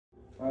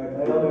Alright,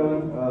 how y'all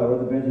doing? We're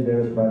the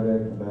Benjy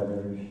Project from Baton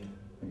Rouge.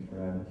 Thanks for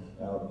having us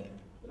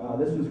out.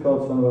 This was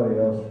called Somebody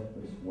Else.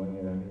 Just wing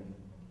it, I guess.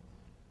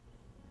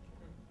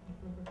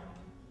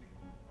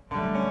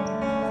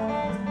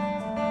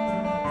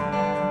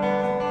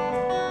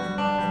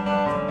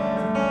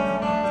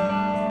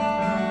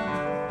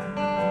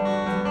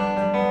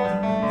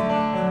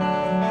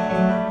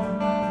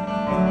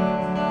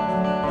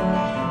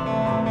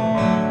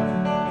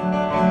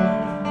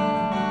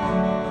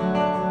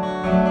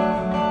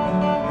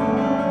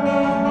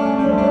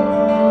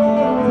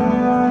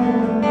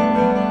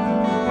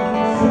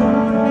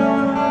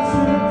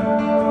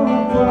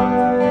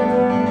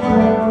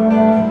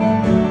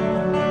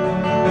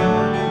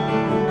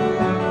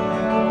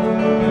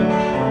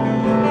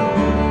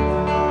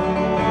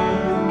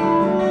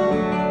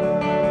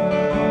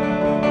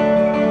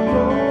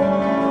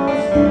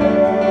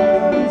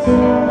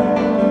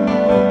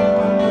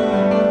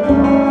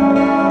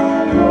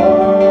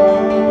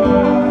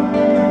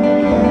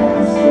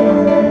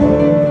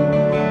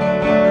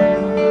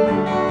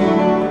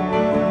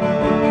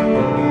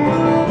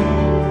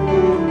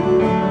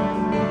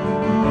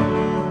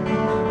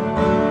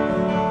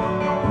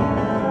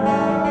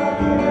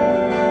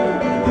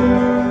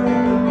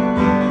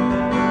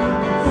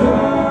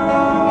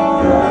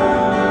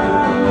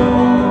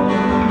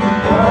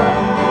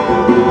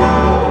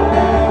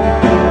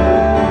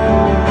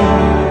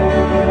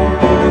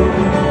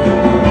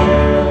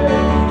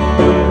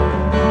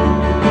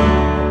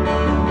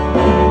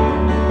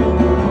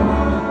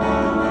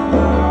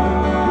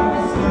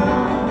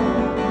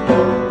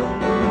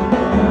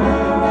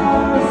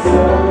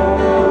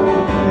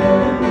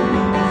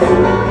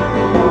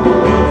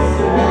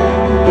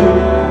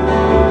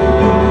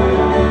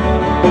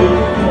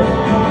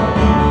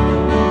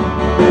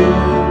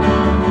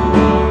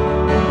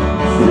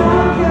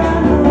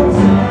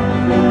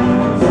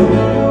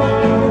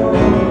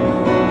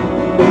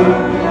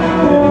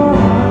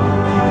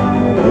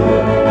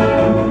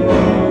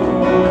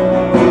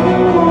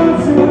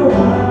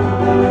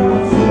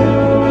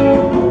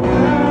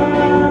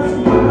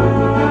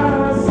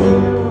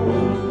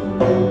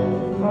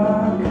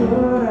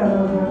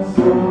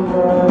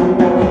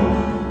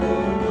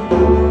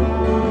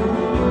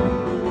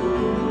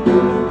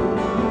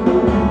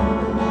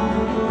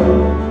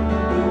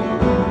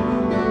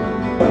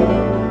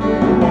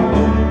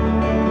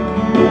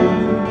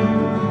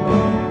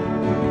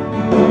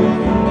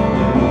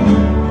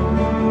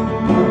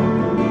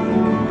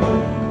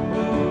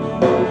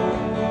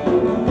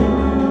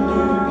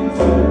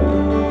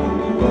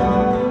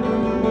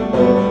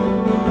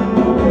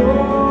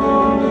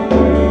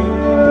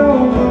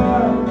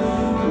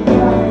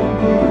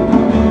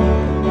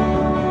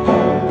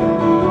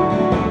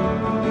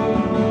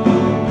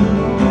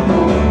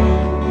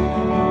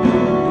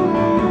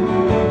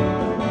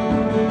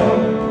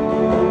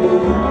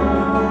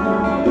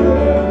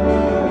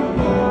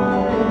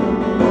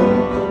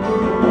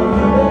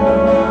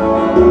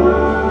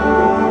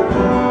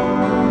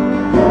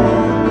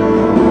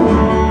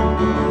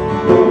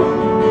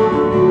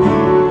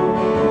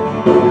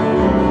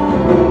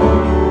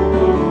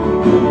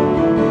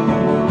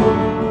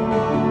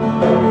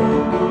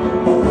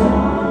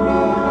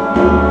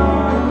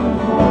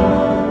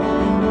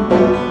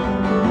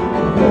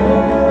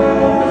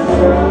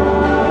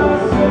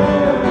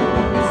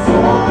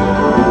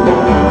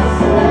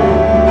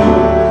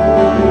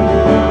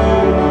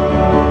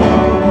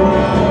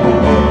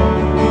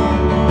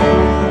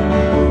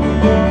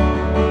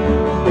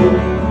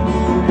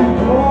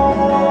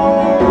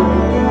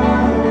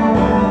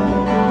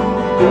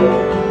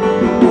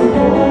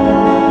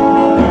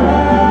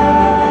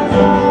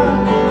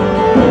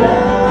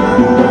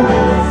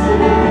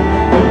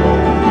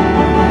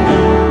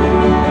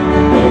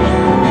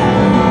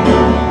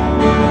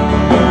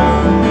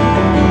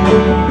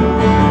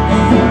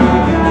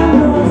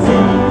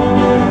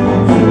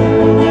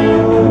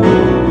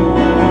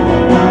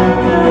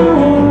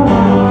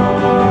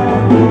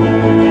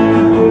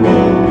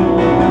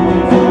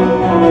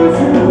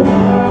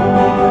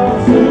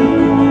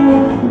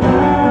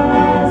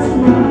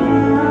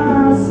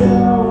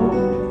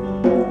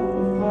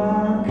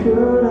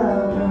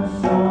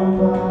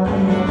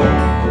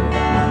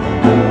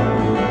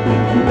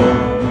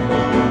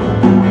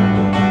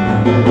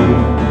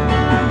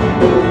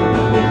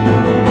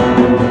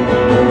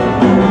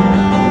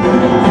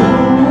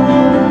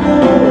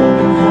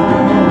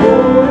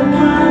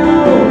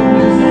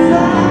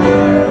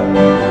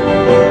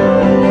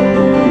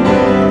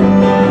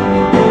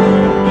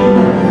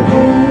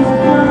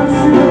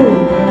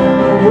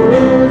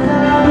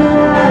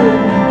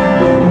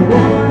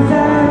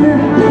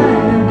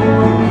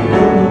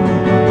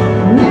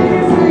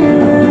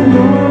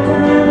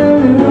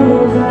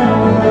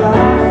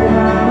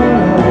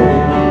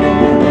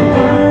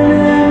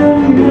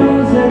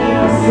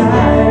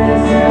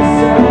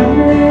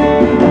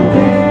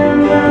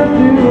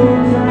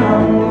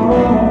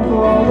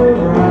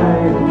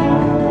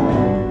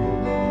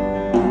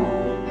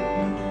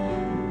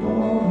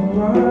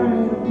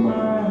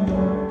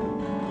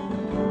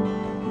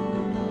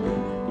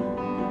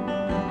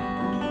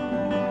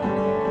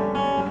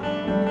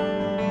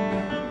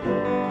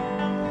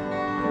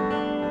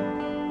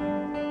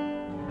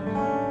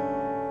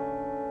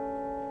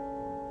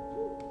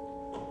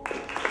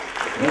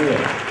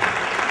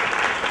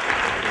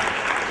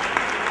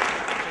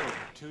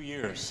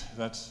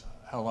 that's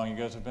how long you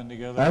guys have been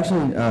together?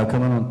 Actually,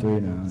 coming on 3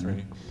 now.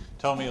 3.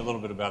 Tell me a little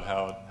bit about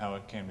how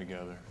it came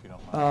together, if you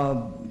don't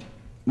mind.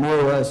 More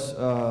or less,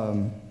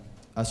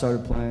 I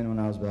started playing when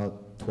I was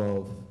about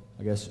 12.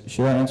 I guess,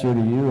 should I answer to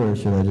you or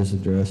should I just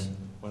address?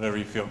 Whatever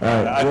you feel.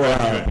 Right, I'd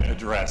let you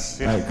address.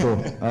 All right,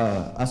 cool.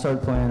 I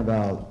started playing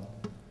about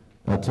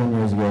 10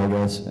 years ago, I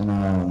guess, and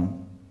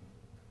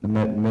I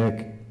met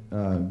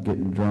Mick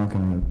getting drunk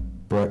in a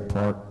Breck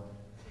Park.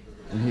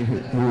 And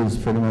he was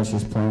pretty much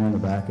just playing in the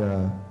back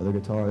of the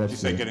guitar. Did you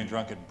say getting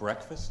drunk at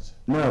breakfast?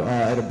 No,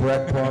 at a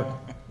Breck Park.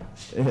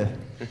 Yeah.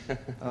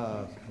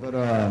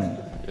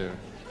 Yeah,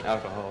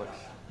 alcoholics.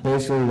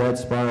 Basically, that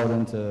spiraled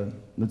into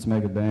let's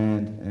make a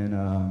band, and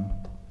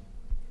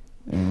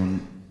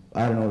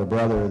I don't know the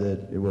brother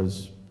that it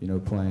was,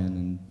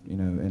 playing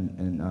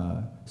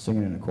and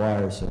singing in a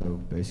choir. So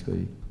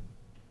basically,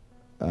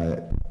 I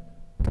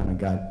kind of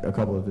got a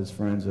couple of his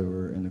friends that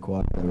were in the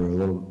choir that were a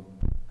little,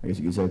 I guess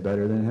you could say,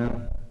 better than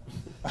him,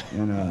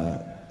 and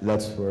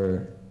that's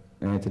where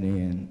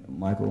Anthony and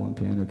Michael on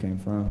piano came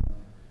from.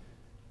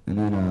 And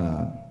then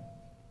a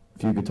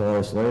few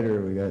guitarists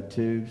later, we got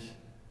Tubes,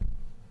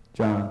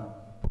 John,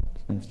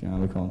 his name's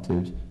John, we call him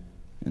Tubes.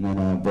 And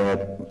then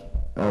Brett,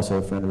 also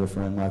a friend of a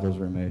friend, Michael's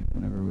roommate,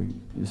 whenever we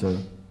used to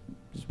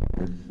just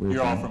weird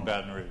You're all time. from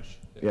Baton Rouge?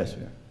 Yes,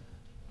 yeah.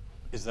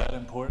 Is that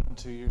important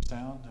to your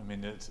sound? I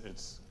mean,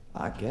 it's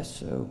I guess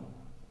so.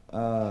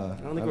 I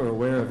don't think we're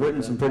aware of I've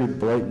written some pretty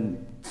blatant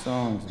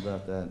songs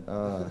about that.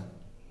 Well,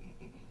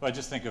 I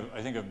think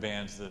of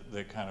bands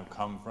that kind of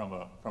come from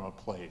a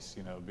place,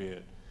 be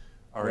it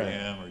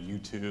REM or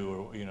U2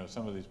 or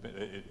some of these.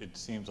 It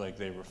seems like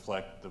they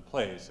reflect the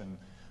place. And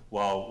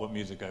while what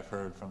music I've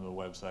heard from the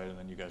website and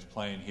then you guys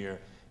playing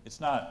here, it's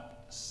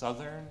not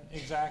Southern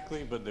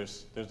exactly, but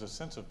there's a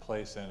sense of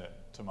place in it,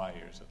 to my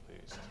ears at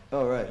least.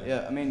 Oh right,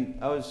 yeah. I mean,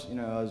 I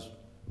was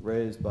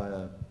raised by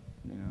a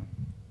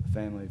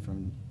family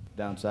from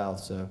down south,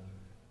 so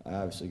I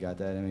obviously got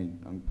that. I mean,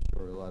 I'm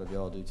sure a lot of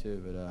y'all do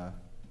too, but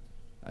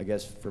I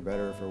guess for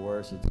better or for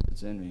worse,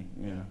 it's in me.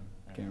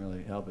 I can't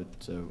really help it.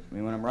 So I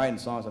mean, when I'm writing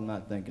songs, I'm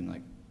not thinking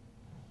like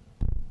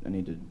I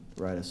need to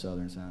write a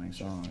Southern sounding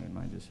song. It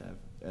might just have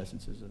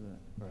essences of that.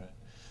 Right.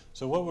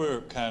 So what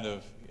were kind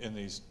of, in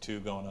these 2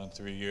 going on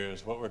 3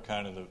 years, what were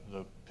kind of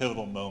the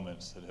pivotal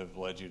moments that have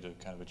led you to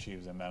kind of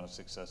achieve the amount of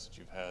success that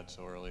you've had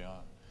so early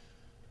on?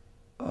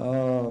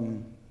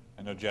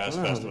 I know Jazz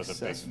Fest was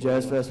a big one.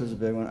 Jazz Fest was a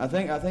big one. I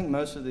think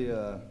most of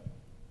the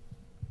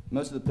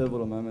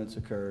pivotal moments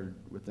occurred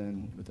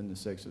within the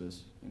 6 of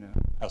us.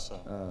 How so?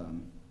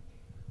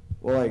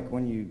 Well, like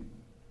when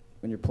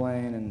you're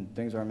playing and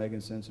things aren't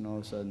making sense, and all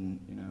of a sudden,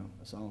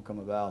 a song will come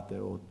about that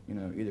will,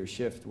 either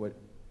shift what,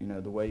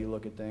 the way you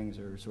look at things,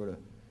 or sort of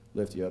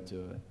lift you up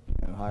to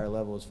a higher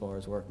level as far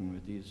as working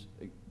with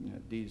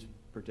these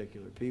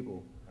particular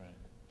people.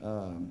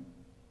 Right.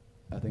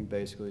 I think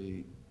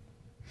basically,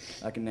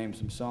 I can name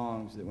some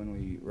songs that when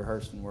we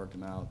rehearsed and worked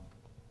them out,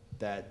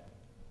 that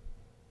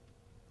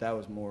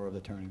was more of the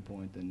turning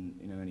point than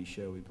any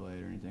show we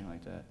played or anything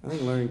like that. I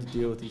think learning to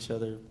deal with each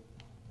other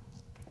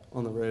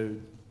on the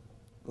road,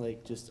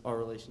 like just our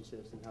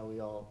relationships and how we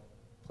all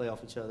play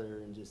off each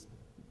other and just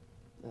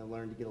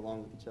learn to get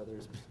along with each other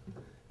has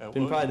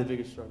been probably the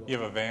biggest struggle. You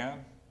have a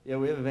van? Yeah,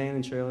 we have a van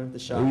and trailer, the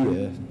shop. Oh,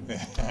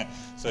 yeah.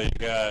 So you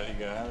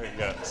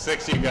got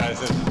 6 of you guys.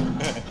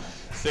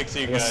 6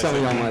 of you guys. Some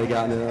of y'all might have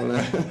gotten it on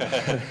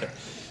that.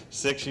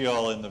 6 of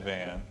y'all in the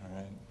van,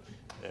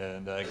 right?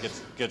 And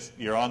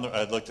you're on the.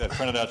 I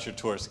printed out your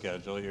tour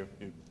schedule.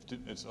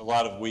 It's a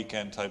lot of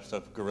weekend type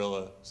stuff.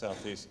 Gorilla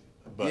Southeast.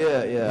 But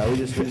yeah. We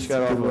just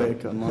got off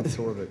a month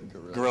tour of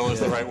it. Gorilla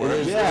is the right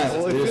word. Yeah,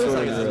 well, it feels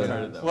like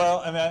that. Well,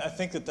 I mean, I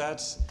think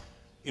that's.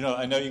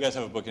 I know you guys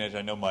have a booking agent.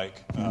 I know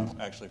Mike,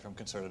 actually from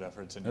Concerted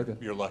Efforts, and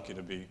you're lucky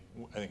to be.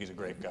 I think he's a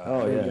great guy.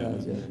 Oh yeah.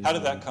 How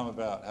did that come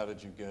about? How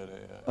did you get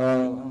a? I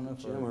don't know.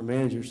 Jim, our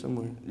manager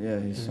somewhere. Yeah,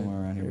 he's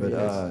somewhere around here. But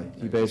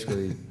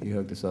he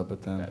hooked us up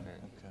with them. Okay.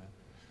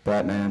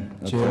 Batman.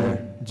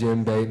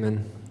 Jim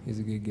Bateman. He's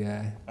a good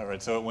guy. All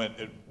right, so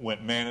it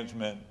went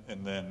management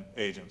and then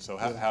agent. So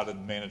how did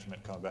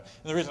management come about?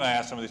 And the reason I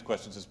ask some of these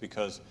questions is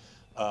because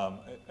I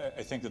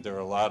think that there are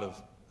a lot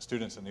of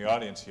students in the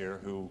audience here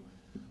who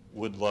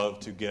would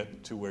love to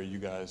get to where you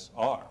guys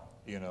are,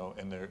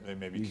 and they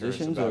may be curious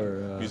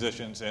about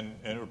musicians and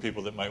or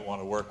people that might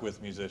want to work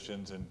with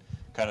musicians and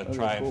kind of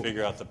try and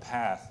figure out the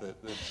path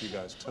that you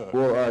guys took.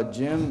 Well,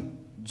 Jim,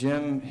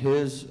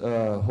 his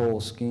whole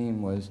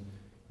scheme was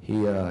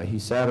he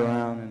sat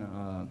around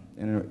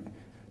in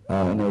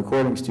a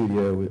recording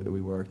studio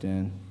we worked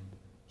in.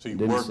 So you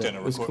worked in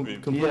a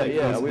recording?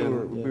 Yeah. We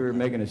were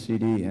making a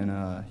CD,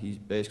 and he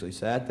basically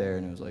sat there,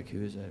 and it was like,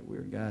 who is that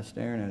weird guy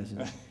staring at us?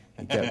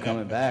 And he kept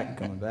coming back,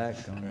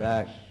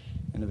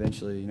 and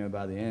eventually,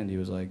 by the end, he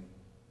was like,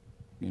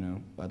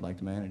 I'd like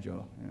to manage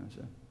y'all.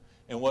 So.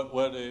 And what,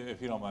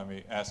 if you don't mind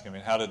me asking,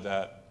 how did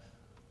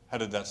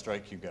that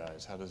strike you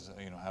guys? How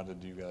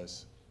did you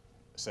guys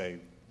say?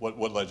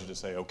 What led you to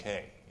say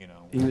okay?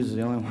 He was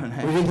the only one.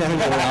 We didn't have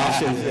any other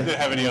options. Didn't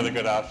have any other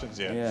good options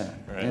yet. Yeah.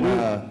 Right.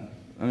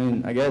 And I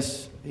mean, I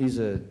guess he's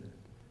a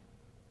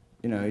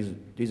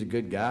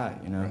good guy,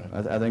 you know.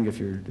 Right. I think if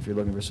you're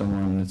looking for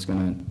someone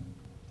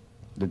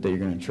that you're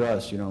gonna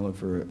trust, you don't look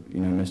for,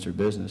 Mr.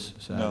 Business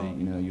savvy. No.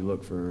 You know, you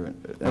look for.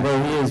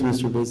 Although he is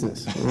Mr.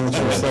 Business. I'm not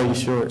trying to sell you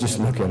short. Just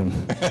look at him.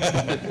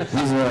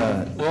 He's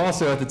Well,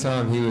 also at the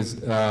time, he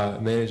was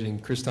managing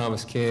Chris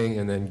Thomas King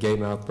and then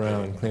Gatemouth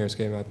Brown, Clarence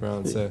Gatemouth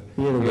Brown. So,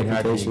 He had a I mean,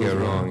 how can you reputation go as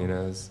well. wrong, you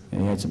know?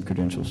 and he had some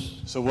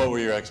credentials. So what were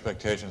your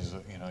expectations?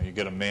 You know, you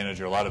get a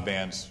manager, a lot of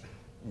bands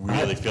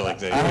really feel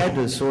like It had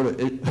to sort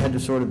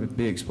of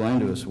be explained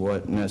to us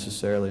what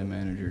necessarily a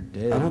manager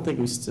did. I think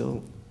we're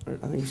still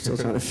trying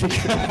to figure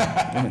it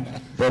out.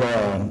 But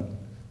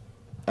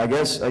I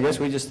guess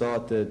we just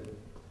thought that,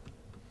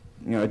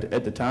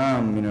 at the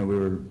time, we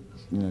were,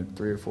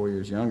 3 or 4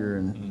 years younger,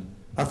 and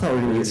I thought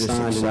we were We going were to just get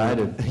signed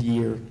excited. in a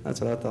year.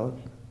 That's what I thought.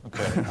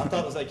 Okay. I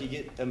thought it was like you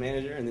get a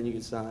manager and then you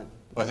get signed.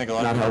 Well, I think a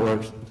lot Not of how people, it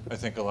works. I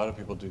think a lot of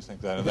people do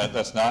think that, and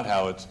that's not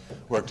how it's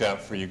worked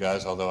out for you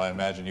guys. Although I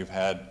imagine you've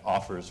had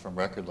offers from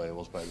record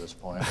labels by this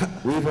point.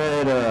 we've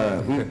had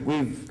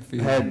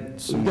we've had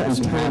some gotten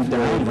turned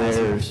down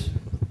theirs.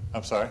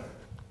 I'm sorry.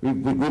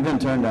 We've been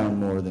turned down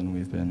more than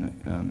we've been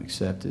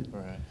accepted.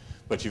 Right.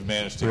 But you've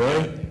managed to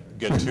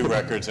get 2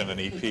 records and an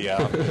EP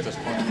out at this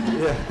point.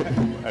 Yeah.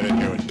 I didn't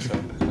hear what you said.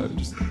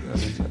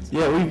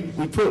 Yeah, we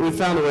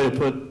found a way to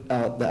put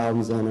out the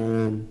albums on our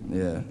own.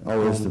 Yeah,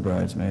 always the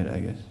bridesmaid, I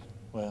guess.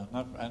 Well,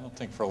 I don't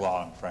think for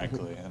long,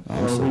 frankly. And,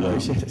 I'm we still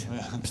appreciate it.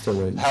 yeah. I'm still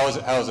waiting. How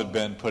has it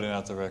been putting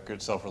out the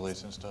record,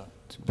 self-release and stuff?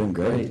 It's been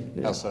great.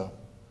 Yeah. How so?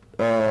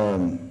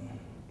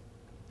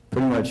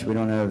 Pretty much, we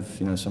don't have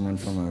someone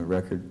from a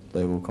record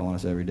label calling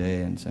us every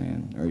day and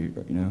saying,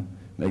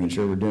 making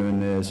sure we're doing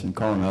this, and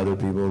calling other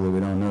people that we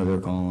don't know they're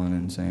calling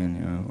and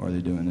saying, are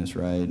they doing this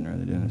right, and are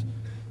they doing this?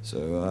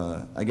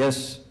 So I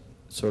guess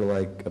sort of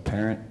like a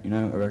parent, a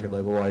record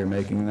label while you're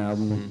making an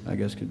album, I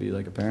guess could be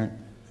like a parent.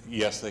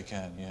 Yes, they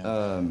can.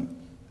 Yeah.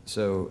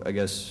 So I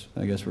guess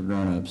we're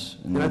grown-ups,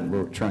 and Yeah.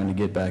 we're trying to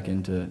get back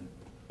into,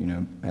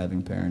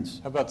 having parents.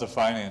 How about the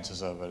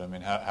finances of it? I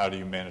mean, how do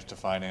you manage to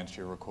finance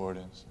your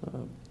recordings?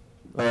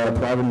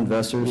 Private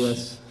investors.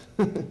 Yes.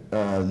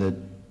 That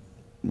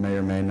may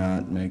or may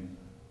not make.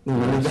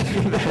 Well, that's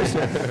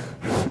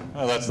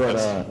why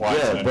it's an yeah, but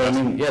I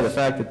investment. mean, the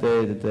fact that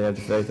they have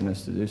the faith in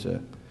us to do so.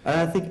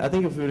 I think if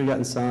we would have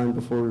gotten signed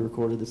before we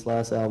recorded this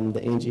last album, the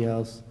Benjy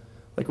House,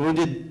 like when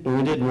we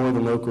did more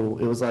than local,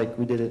 it was like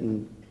we did it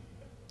in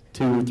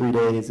 2 or 3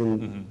 days, and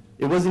Mhm.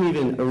 it wasn't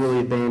even really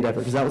a band effort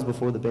because that was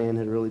before the band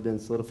had really been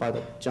solidified.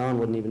 Like John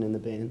wasn't even in the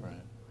band, Right.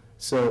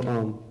 so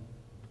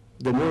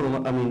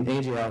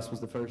Benjy House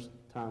was the first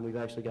time we've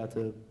actually got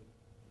to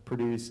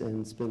produce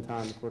and spend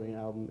time recording an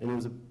album, and it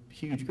was a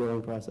huge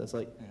growing process.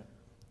 Like, Yeah.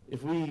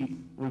 if we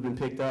would have been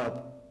picked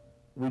up,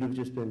 we'd have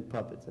just been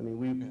puppets. I mean,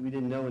 we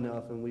didn't know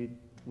enough, and we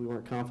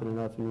weren't confident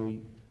enough, and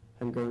we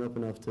hadn't grown up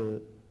enough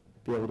to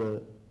be able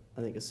to,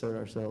 I think, assert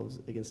ourselves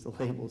against the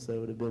label, so it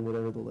would have been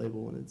whatever the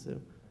label wanted.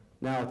 So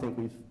now I think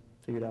we've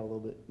figured out a little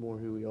bit more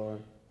who we are,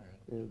 and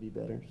it would be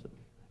better. So.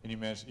 And you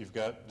mentioned you've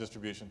got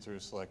distribution through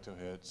Selecto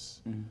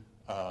Hits,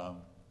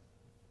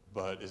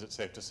 but is it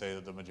safe to say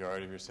that the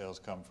majority of your sales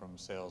come from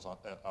sales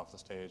off the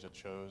stage at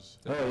shows?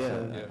 Oh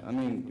yeah. Yeah. I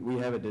mean, we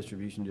have a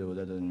distribution deal, but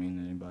that doesn't mean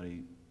that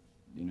anybody,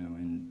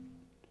 in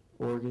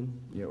Oregon.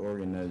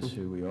 Oregon knows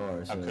who we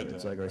are. So How could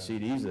it's they? like our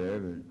CD's there,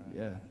 but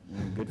yeah,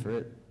 good for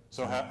it.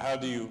 So how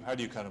do you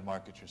kind of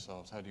market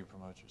yourselves? How do you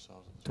promote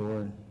yourselves?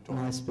 Tour.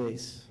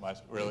 MySpace.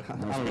 Really? I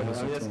don't know. I mean, that's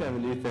kind of a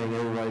new thing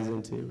everybody's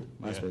into.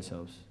 MySpace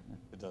helps.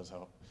 It does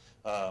help.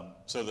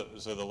 So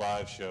the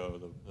live show,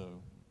 the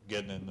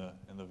getting in the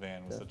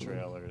van with Definitely. the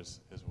trailer is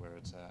where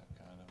it's at,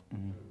 kind of.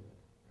 Mhm.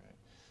 Right.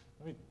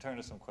 Let me turn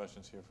to some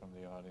questions here from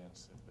the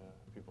audience,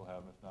 if people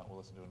have them. If not, we'll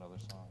listen to another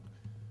song.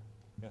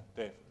 Yeah,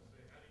 Dave.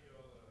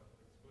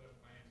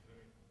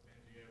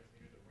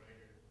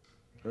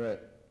 Right.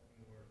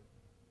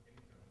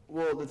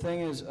 Well, the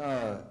thing is,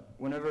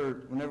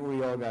 whenever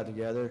we all got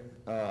together,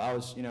 I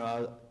was,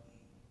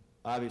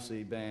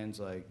 obviously bands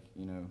like,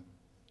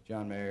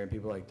 John Mayer and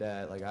people like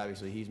that, like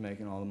obviously he's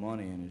making all the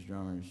money and his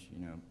drummers,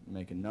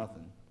 making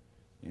nothing,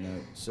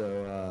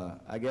 So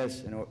I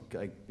guess,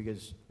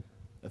 because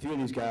a few of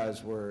these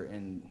guys were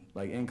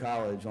in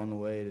college on the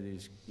way to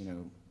these,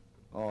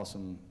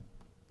 awesome,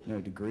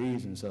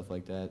 degrees and stuff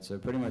like that. So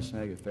pretty much to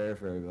make it fair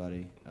for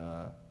everybody,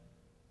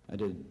 I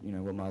did,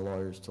 what my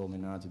lawyers told me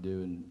not to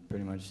do, and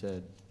pretty much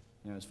said,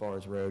 as far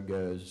as road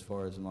goes, as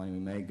far as the money we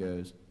make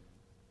goes,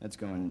 that's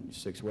going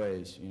 6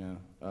 ways,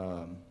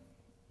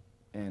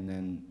 and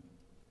then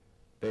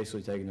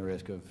basically taking the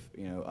risk of,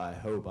 I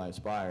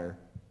aspire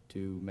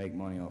to make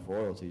money off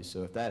royalties.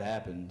 So if that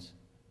happens,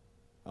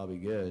 I'll be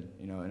good,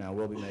 and I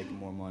will be making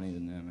more money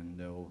than them, and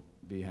they'll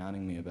be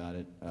hounding me about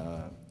it.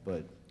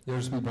 But You'll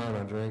just be buying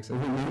our drinks.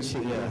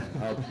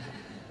 yeah,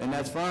 and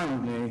that's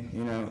fine with me,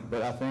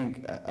 But I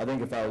think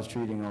if I was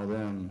treating all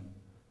them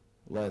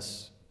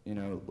less,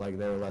 like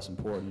they were less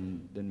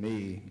important than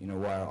me,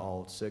 why are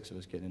all 6 of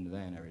us getting in the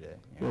van every day?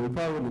 Yeah, we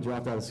probably wouldn't have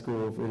dropped out of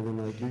school if we would have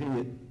been like, you're going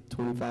to get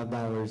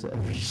 $25 at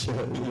every show.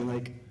 And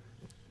like,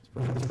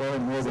 It's probably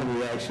more than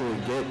we actually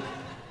get.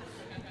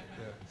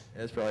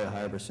 That's probably a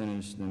higher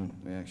percentage than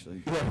we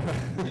actually.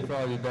 You'd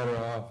probably be better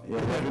off. Yeah,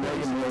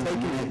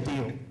 taking that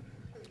deal.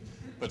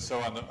 But so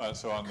on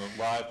the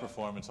live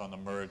performance, on the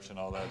merch and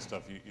all that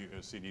stuff, you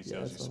CD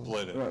sales, you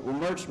split it. Right. Well,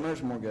 merch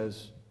more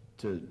goes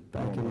to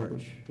back in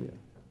merch. Yeah.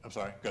 I'm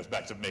sorry, goes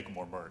back to make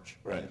more merch,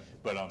 right? Right.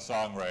 But on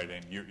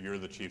songwriting, you're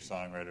the chief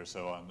songwriter,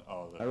 so on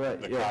all the, I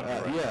write. the Yeah,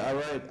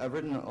 copyright. I've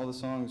written all the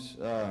songs,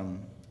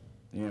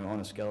 you know, on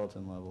a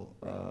skeleton level,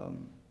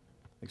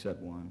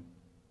 except one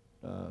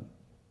that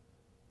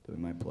we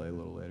might play a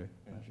little later.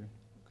 Yeah. Not sure.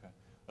 Okay.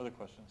 Other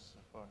questions so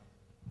far?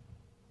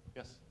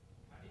 Yes.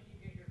 How did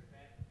you get your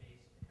fan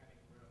base to kind of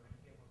grow and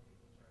get more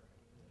people to start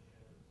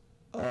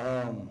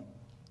coming to the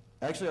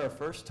shows? Actually, our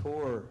first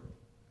tour,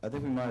 I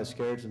think we might have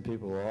scared some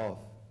people off.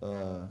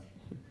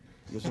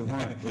 Because we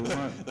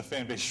weren't. The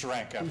fan base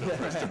shrank after the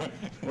first tour.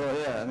 Well,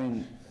 yeah, I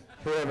mean,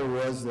 whoever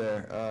was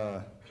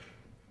there,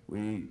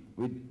 we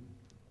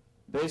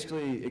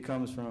basically, it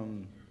comes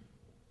from,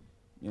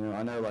 you know,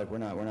 I know like we're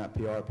not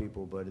PR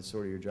people, but it's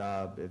sort of your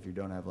job if you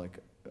don't have like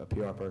a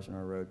PR person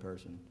or a road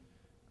person,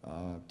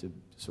 to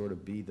sort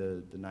of be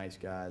the nice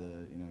guy to,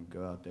 you know,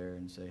 go out there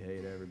and say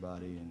hey to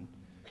everybody. And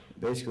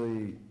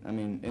basically, I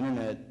mean,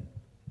 internet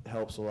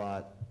helps a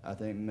lot. I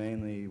think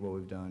mainly what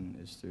we've done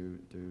is through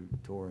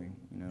touring,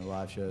 you know,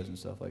 live shows and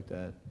stuff like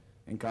that,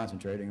 and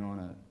concentrating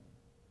on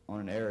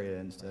an area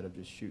instead of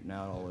just shooting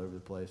out all over the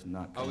place and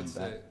not coming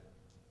back.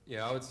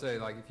 I would say,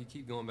 like, if you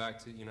keep going back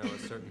to, you know, a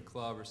certain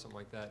club or something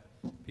like that,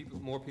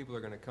 more people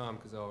are going to come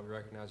because they'll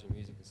recognize your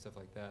music and stuff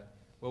like that.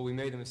 What we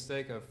made the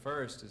mistake of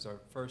first is our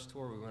first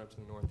tour, we went up to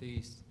the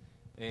Northeast,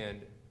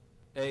 and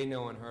A,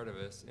 no one heard of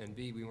us, and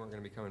B, we weren't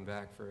going to be coming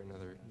back for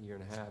another year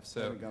and a half.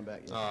 So, Haven't gone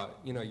back yet.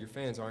 you know, your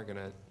fans aren't going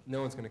to,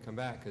 no one's going to come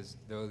back because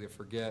they'll either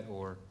forget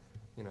or,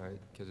 you know,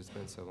 because it's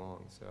been so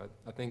long. So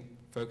I think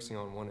focusing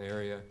on one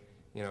area,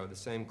 you know, the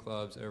same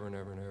clubs over and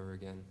over and over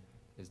again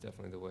is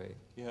definitely the way.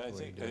 Yeah, I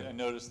think I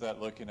noticed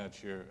that looking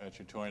at your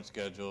touring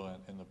schedule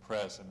and the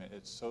press. I mean,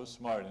 it's so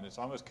smart, and it's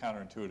almost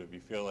counterintuitive. You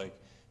feel like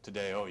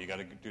today, oh, you got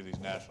to do these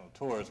national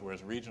tours,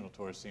 whereas regional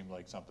tours seem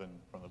like something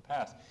from the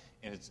past,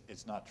 and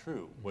it's not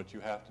true. What you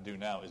have to do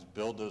now is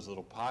build those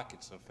little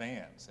pockets of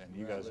fans, and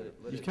you guys are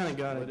You kind of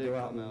got to go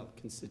out in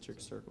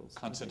concentric circles.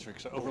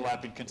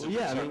 overlapping concentric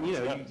Well, yeah, circles. I mean, you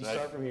know, Yeah, you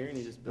start from here and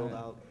you just build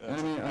out. And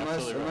I mean,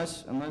 absolutely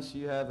right. unless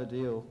you have a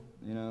deal,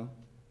 you know.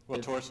 Well,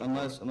 If- tour support.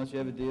 unless you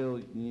have a deal,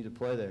 you need to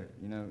play there,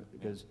 you know,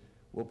 because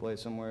we'll play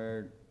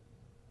somewhere,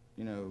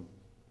 you know,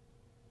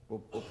 we'll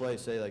play,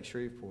 say, like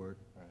Shreveport,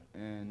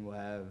 Right. and we'll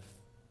have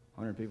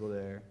 100 people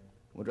there.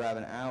 We'll drive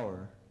an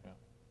hour Yeah.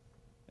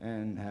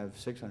 and have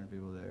 600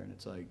 people there, and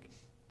it's like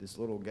this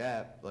little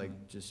gap,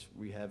 like just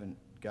we haven't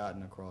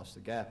gotten across the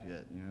gap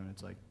yet, you know, and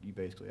it's like you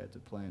basically have to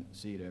plant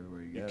seed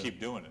everywhere you You go. keep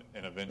doing it,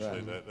 and eventually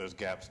Right. those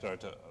gaps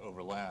start to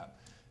overlap.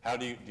 How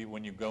do you,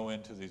 when you go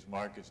into these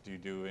markets, do you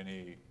do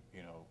any,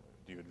 you know,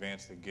 do you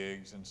advance the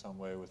gigs in some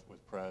way with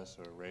press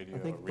or radio I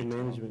or think the retail?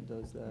 management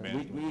does that.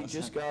 Man- We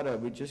just got a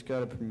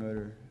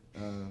promoter.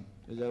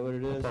 Is that what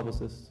it is?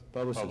 Publicist.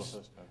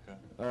 Publicist,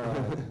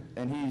 okay.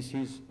 And he's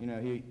you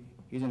know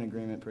he's in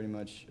agreement pretty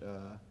much.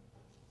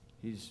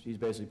 He's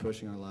basically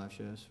pushing our live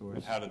shows for And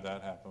us. how did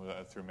that happen? Was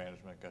that through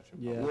management got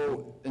you? Yeah.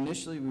 Well,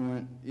 initially we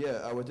went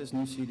with this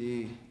new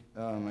CD.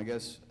 I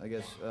guess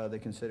they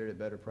considered it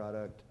better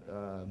product.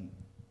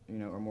 You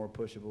know, or more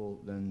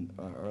pushable than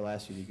our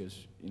last CD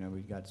because, you know,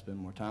 we got to spend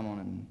more time on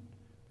it, and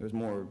it was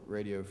more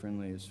radio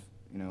friendly, as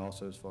you know,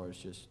 also as far as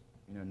just,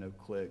 you know, no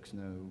clicks,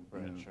 no,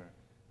 Right, you know.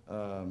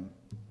 sure.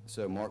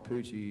 So Mark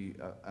Pucci,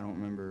 I don't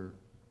remember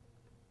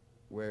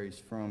where he's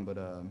from, but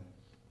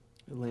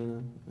Atlanta,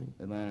 I think.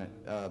 Atlanta.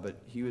 But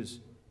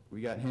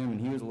we got him, and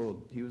he was a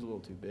little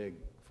too big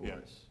for Yeah.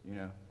 us, you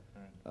know.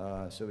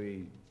 Right. So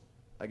we,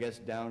 I guess,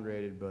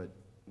 downgraded, but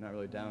not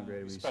really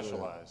downgraded. We sorta-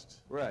 Specialized.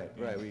 Right.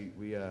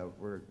 Yeah.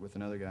 We're with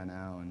another guy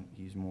now, and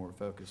he's more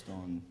focused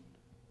on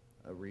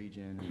a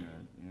region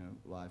and you know,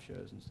 live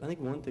shows and stuff. I think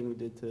one thing we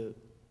did to,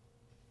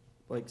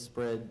 like,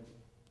 spread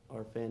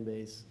our fan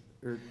base,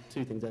 or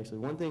two things actually.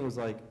 One thing was,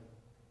 like,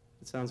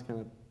 it sounds kind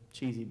of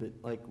cheesy, but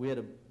like we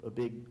had a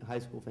big high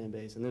school fan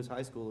base, and those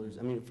high schoolers,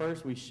 I mean, at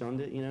first we shunned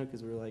it, you know,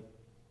 because we were like,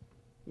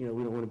 you know,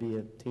 we don't want to be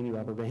a teeny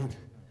rapper band.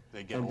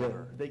 They get And,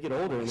 older. they get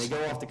older, and they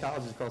go off to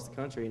colleges across the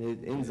country,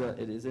 and it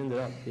has ended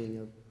up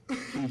being a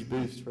huge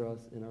boost for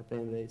us in our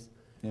fan base.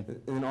 Yeah.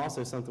 And then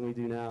also something we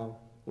do now,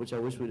 which I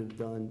wish we'd have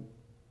done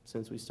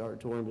since we started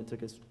touring, but it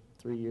took us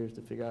 3 years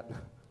to figure out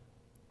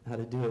how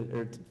to do it,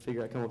 or to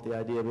figure out, come up with the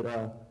idea.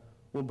 But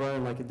we'll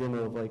burn like a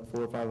demo of like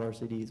 4 or 5 of our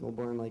CDs. We'll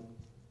burn like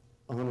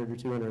 100 or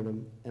 200 of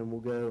them, and we'll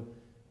go,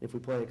 if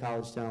we play a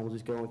college town, we'll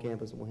just go on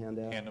campus and we'll hand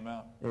out. Hand them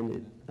out.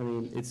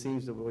 And it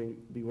seems to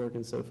be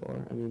working so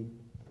far. I mean,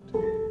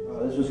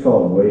 This is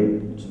called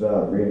Wait. It's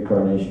about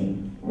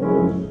reincarnation.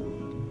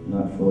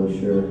 Not fully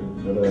sure,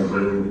 but I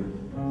believe.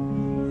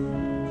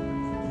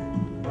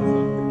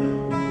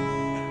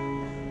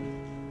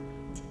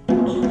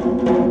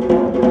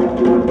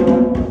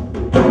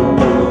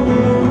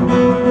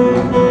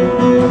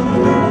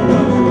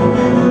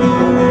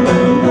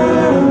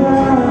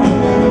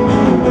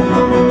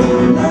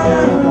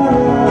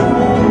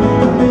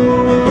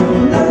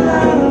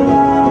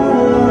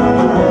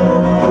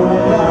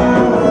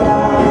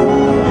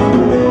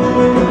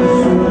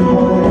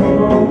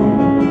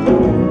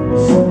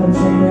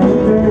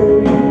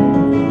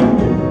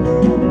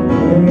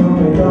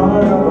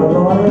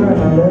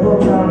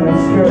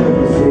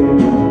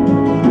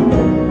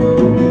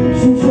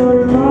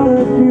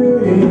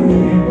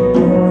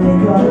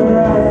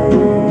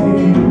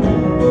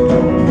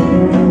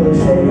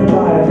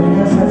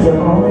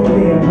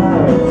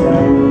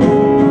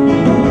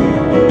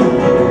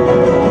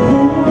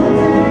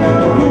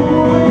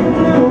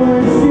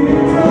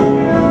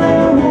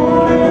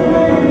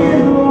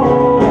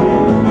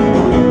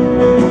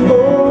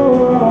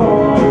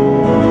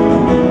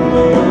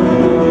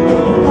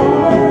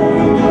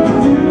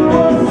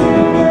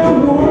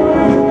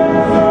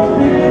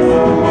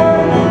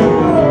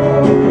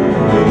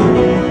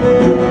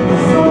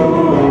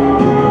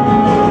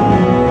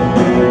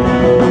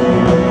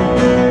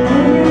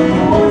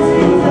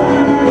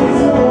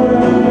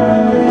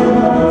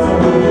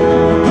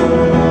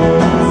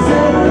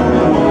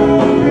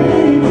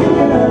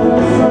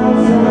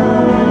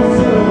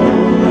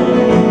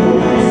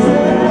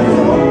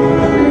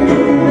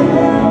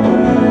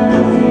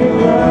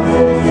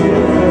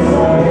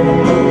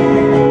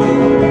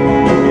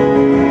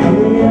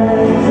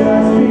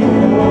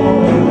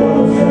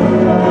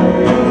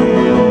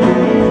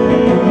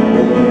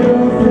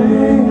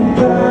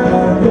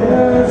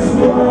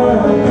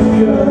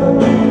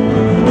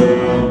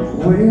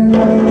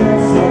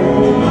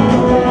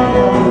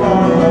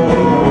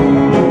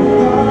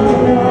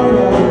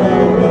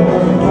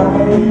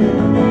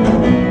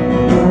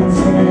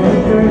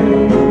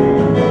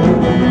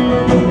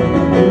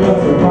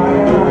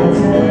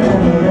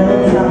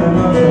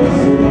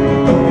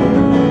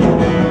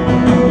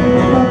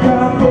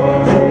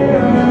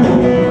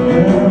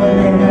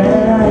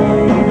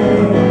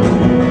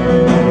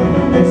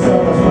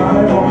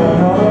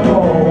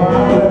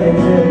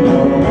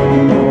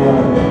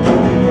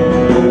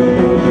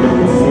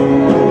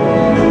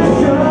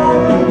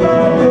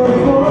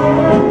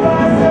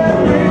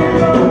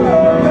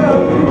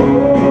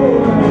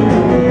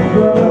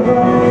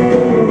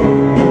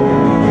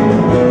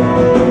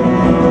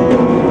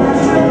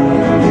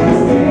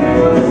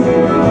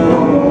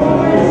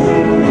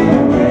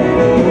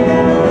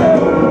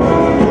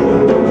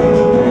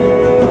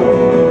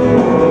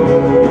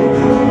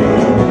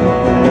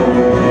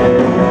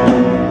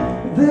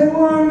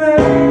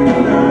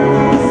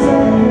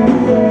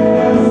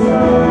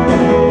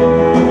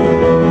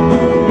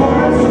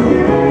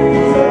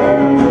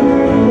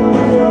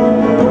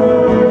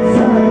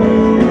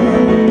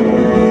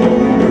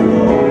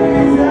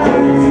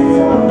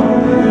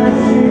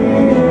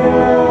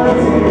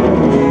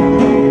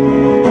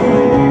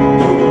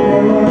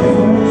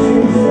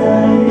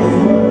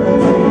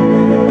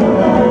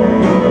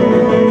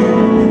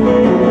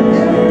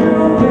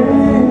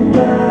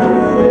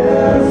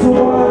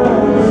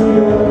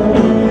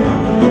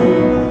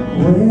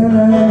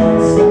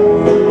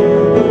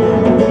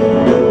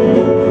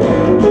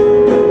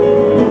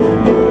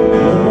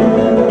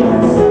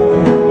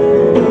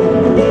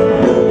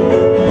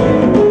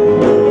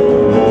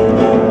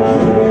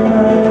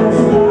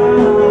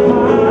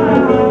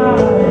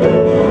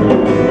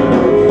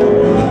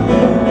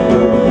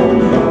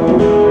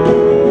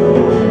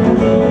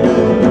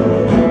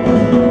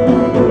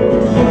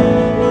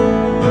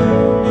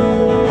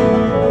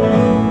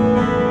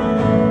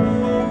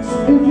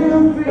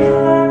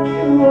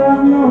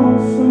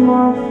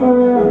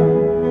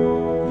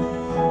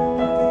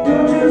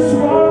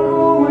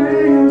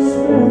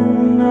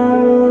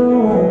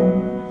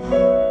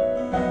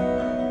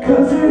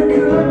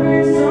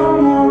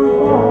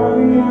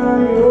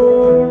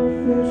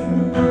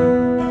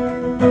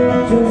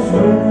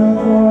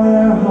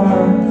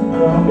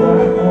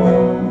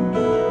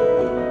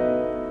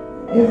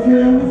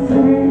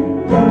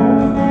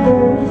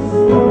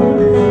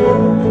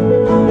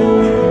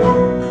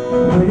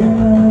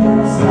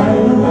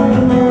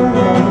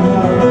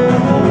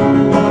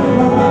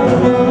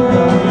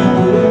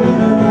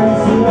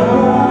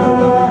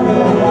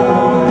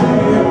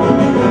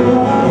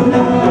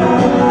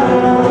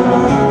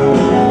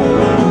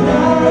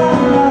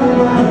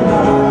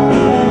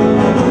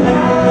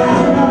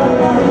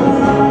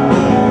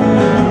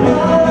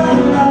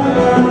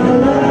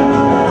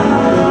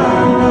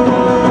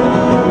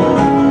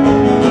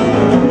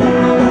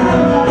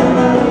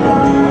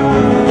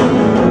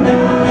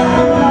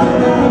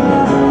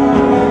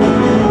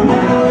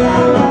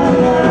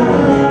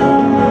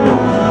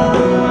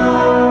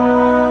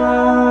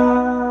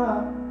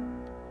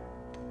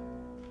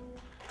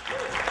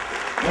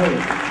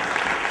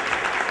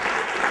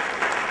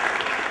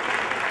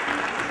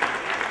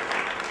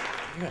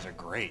 you guys are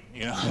great.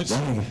 You know,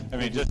 I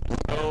mean, just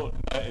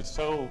it's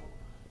so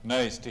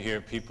nice to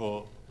hear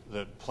people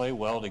that play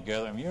well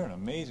together. I mean, you're an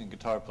amazing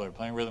guitar player,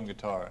 playing rhythm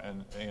guitar,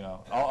 and you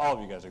know, all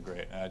of you guys are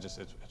great. And it's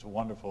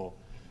wonderful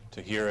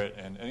to hear it.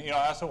 And you know,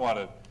 I also want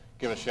to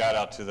give a shout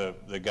out to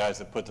the guys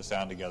that put the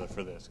sound together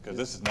for this, because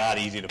this is not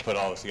easy to put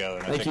all this together.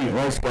 And Thank you.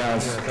 Thanks,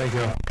 guys. Yeah, thank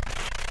you.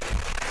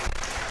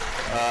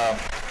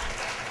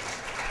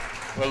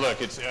 Well, look,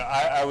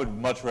 I would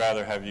much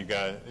rather have you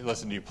guys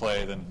listen to you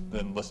play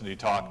than listen to you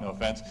talk. No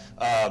offense,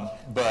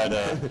 but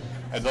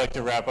I'd like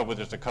to wrap up with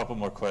just a couple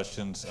more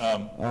questions.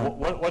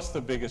 What's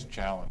the biggest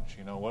challenge?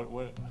 You know,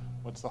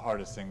 what's the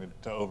hardest thing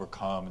to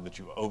overcome, and that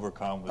you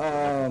overcome with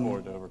looking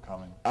forward to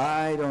overcoming?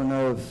 I don't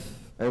know if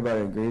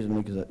everybody agrees with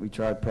me, because we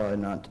tried probably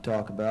not to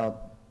talk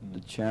about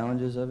the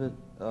challenges of it.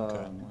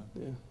 Yeah.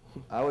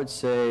 I would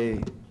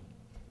say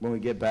when we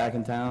get back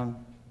in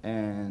town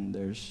and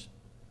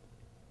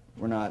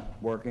we're not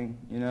working,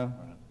 you know,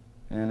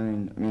 Right.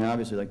 and I mean,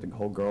 obviously, like the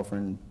whole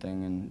girlfriend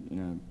thing, and you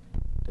know,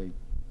 they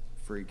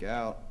freak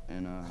out,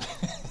 and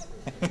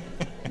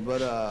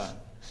but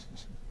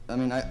I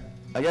mean,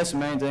 I guess the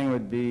main thing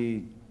would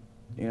be,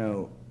 you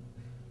know,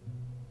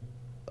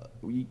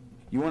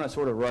 you want to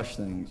sort of rush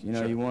things, you know.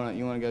 Sure. You want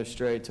to go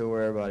straight to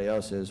where everybody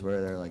else is,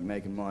 where they're like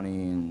making money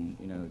and,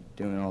 you know,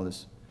 doing all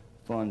this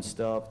fun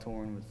stuff,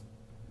 touring with,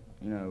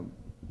 you know,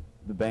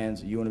 the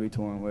bands that you want to be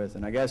touring with.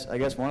 And I guess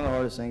one of the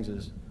hardest things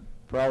is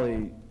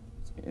probably,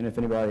 and if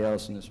anybody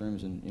else in this room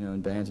is in, you know, in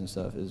bands and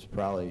stuff, is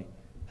probably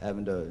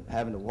having to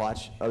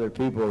watch other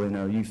people. You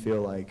know, you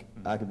feel like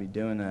I could be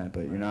doing that,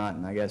 but you're not.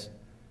 And I guess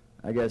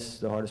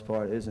the hardest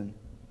part isn't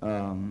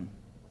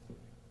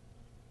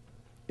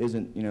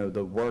you know,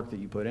 the work that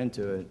you put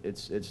into it.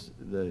 It's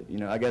the, you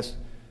know, I guess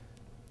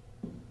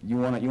you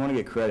want to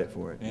get credit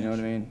for it. You know what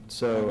I mean?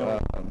 So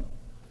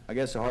I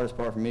guess the hardest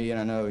part for me, and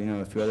I know, you know,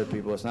 a few other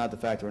people, it's not the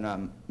fact that we're not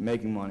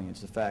making money.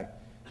 It's the fact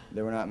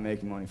that we're not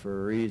making money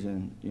for a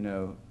reason, you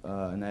know,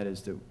 and that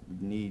is that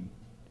we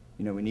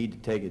need to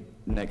take it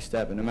the next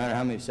step. And no matter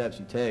how many steps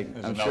you take,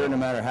 I'm sure no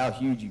matter how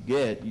huge you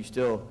get, you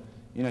still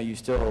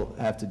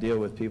have to deal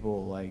with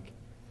people like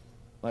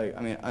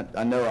I mean,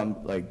 I know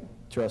I'm like,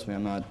 trust me,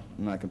 I'm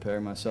not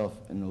comparing myself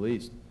in the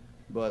least,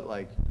 but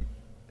like,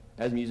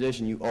 as a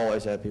musician, you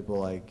always have people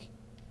like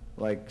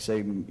say,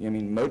 I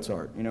mean,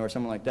 Mozart, you know, or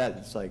something like that.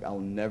 It's like I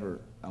will never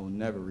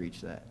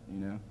reach that, you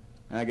know.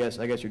 And I guess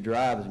your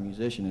drive as a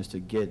musician is to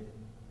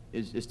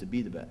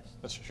be the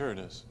best. That's sure it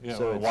is. Yeah.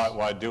 So well,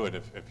 why do it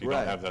if you Right.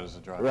 don't have that as a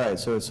drive? Right.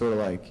 So it's sort of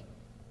like,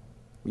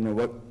 you know,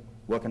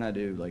 what can I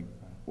do? Like,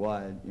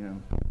 why, you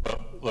know?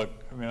 Well, look,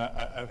 I mean,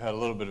 I've had a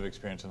little bit of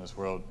experience in this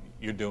world.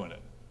 You're doing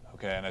it,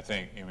 okay? And I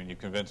think, I mean, you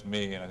convinced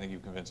me, and I think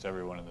you've convinced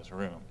everyone in this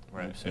room,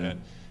 right?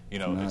 And you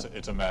know,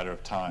 it's a matter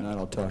of time. Not,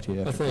 I'll talk to you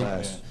after think-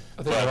 class.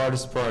 I think the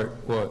hardest part,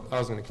 well, I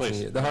was going to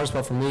continue. The hardest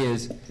part for me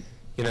is,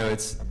 you know,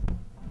 it's,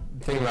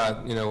 the thing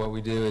about, you know, what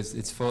we do is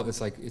it's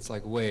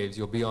like waves.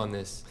 You'll be on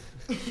this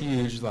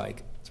huge,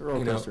 like, It's a roller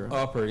you know, coaster.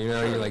 upper, you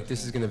know, you're like,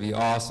 this is going to be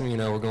awesome, you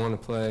know, we're going to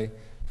play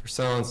for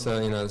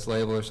so-and-so, you know, this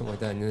label or something like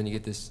that, and then you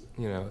get this,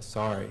 you know,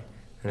 sorry.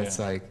 And it's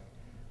like,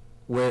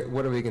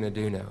 what are we going to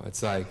do now?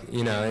 It's like,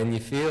 you know, and you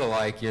feel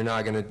like you're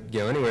not going to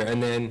go anywhere,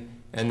 and then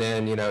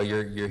you know,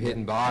 you're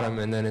hitting bottom,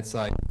 and then it's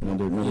like,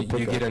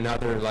 you get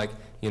another, like,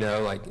 you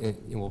know, like,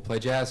 we'll play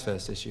Jazz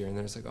Fest this year, and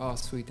then it's like, oh,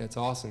 sweet, that's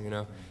awesome, you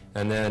know.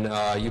 And then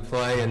you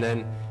play, and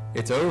then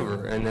it's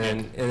over, and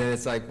then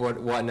it's like,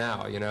 what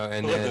now, you know?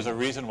 And Well, look, then, there's a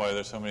reason why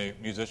there's so many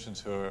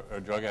musicians who are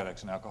drug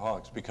addicts and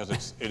alcoholics, because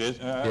it is.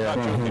 I'm Yeah.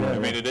 not joking. I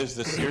mean, it is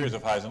this series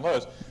of highs and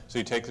lows. So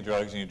you take the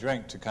drugs and you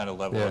drink to kind of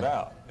level it Yeah.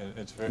 out.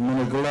 It's very. I'm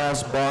in a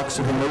glass box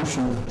of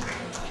emotion.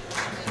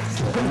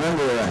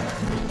 Remember that.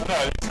 No,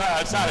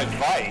 it's not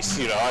advice,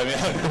 you know. I mean,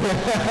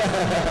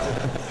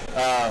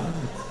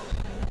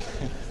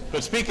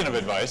 but speaking of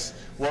advice,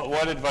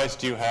 what advice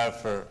do you have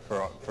for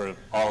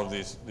all of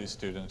these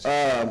students?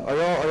 Are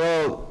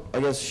y'all, I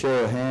guess,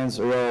 show of hands,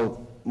 are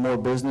y'all more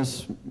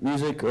business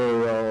music,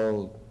 or are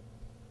y'all...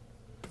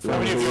 How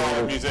many of you all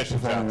are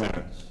musicians out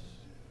there?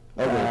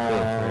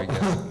 very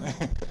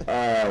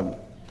good.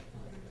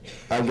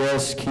 I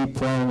guess keep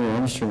playing your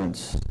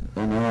instruments.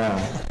 And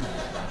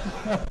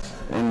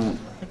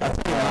I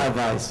think my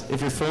advice,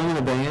 if you're forming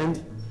a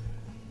band,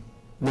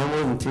 no more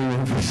than 3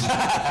 members.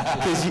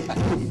 Because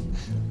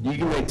you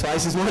can make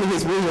twice as money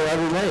as we will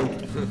ever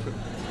make.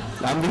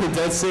 I'm being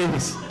dead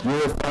serious.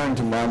 you're referring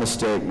to my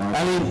mistake, Mark.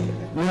 I mean,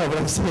 no, but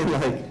I'm saying,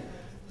 like,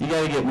 you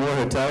got to get more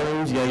hotel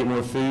rooms, you got to get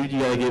more food, you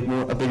got to get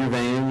a bigger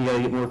van, you got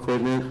to get more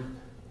equipment.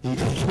 You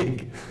gotta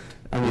get,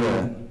 I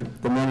mean,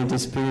 the money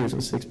disappears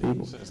with 6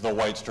 people. It's the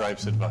White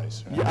Stripes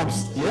advice. Right?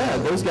 Yeah,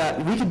 those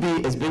guys, we could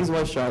be as big as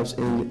White Stripes,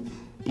 and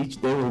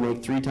each day we'll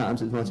make 3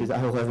 times as much as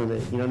I will ever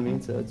make. You know what I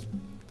mean? So it's...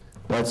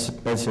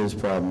 That's his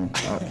problem.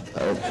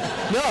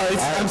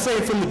 I'm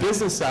saying from the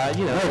business side,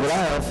 you know. No, but I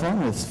have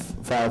fun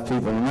with 5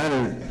 people.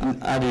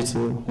 I do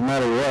too. No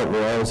matter what, we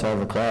always have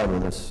a crowd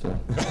with us. So.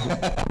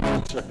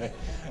 That's right.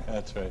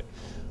 That's right.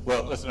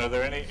 Well, listen, are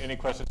there any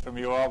questions from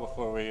you all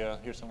before we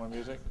hear some more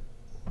music?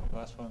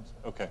 Last ones?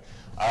 Okay.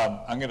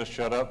 I'm going to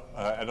shut up.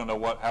 I don't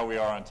know how we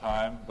are on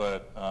time,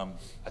 but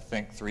I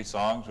think 3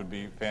 songs would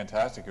be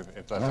fantastic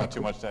if that's not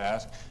too much to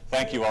ask.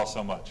 Thank you all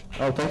so much.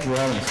 Oh, thank you for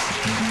having us.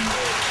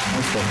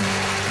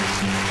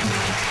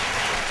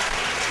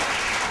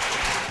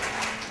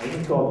 I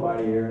just called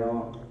Mighty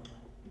Aeronaut.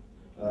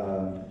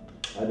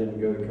 I didn't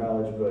go to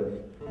college, but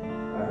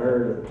I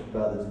heard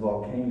about this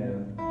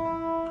volcano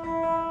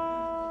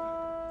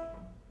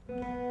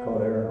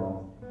called Aeronaut.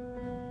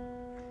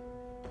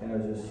 And it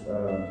was just,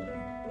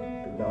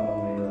 it dawned on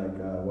me, like,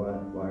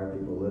 why are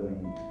people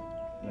living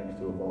next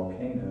to a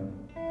volcano?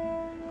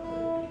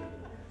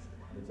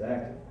 It's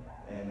active.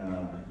 And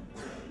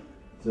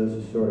so it's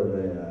just sort of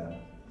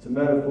it's a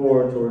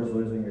metaphor towards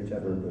losing your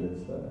temper, but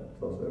it's also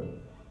about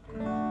a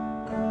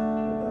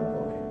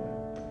volcano.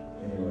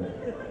 Anyway,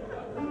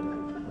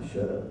 I'll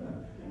shut up now.